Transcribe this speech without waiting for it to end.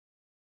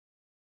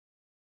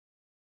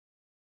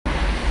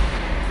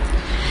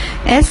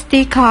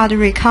SD card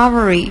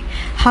recovery.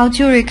 How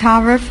to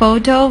recover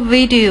photo,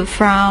 video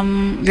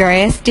from your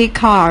SD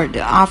card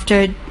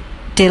after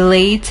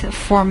delete,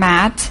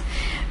 format,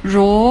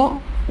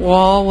 RAW,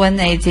 or when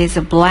it is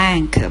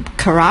blank,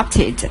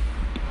 corrupted.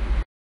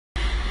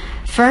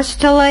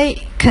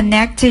 Firstly,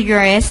 connect your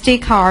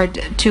SD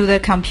card to the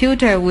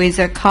computer with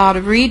a card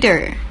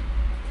reader,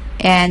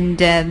 and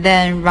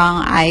then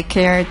run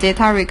iCare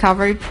Data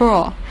Recovery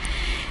Pro.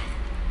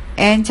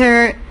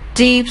 Enter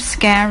Deep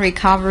Scan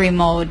Recovery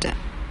mode.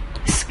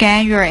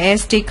 Scan your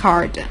SD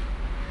card.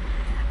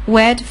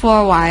 Wait for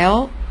a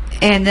while,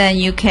 and then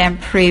you can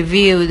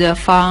preview the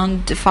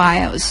found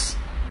files.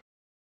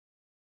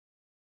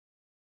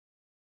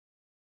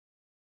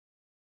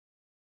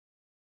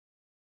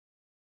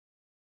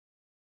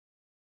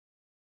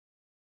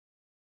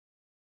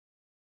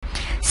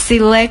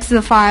 Select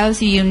the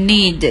files you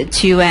need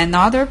to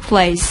another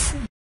place.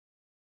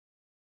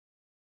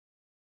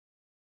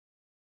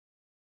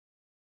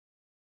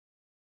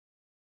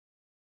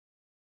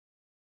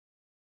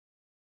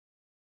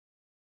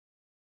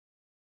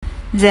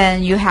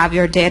 Then you have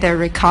your data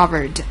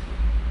recovered.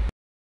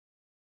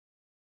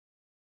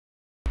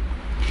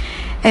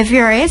 If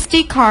your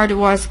SD card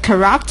was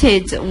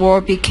corrupted or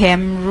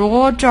became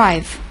RAW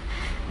drive,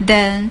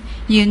 then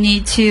you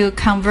need to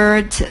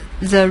convert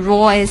the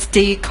raw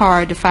SD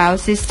card file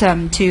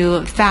system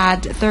to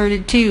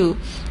FAT32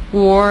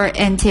 or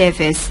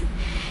NTFS.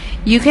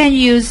 You can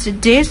use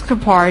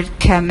diskpart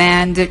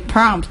command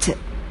prompt.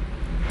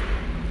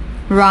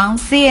 Run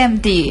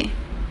cmd,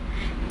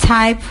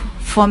 type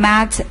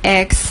format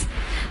x :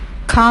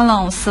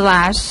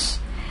 /fs :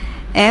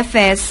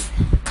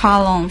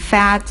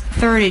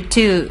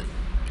 FAT32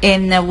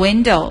 in the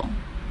window.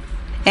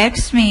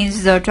 X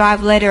means the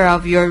drive letter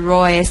of your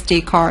raw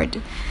SD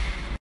card.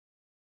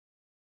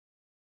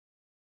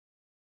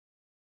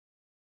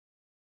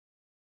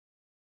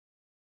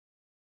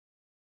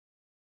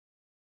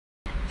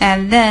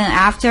 And then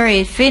after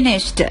it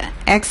finished,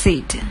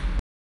 exit.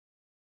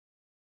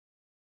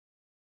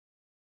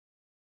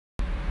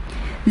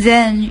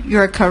 Then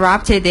your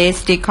corrupted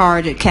SD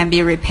card can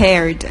be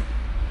repaired.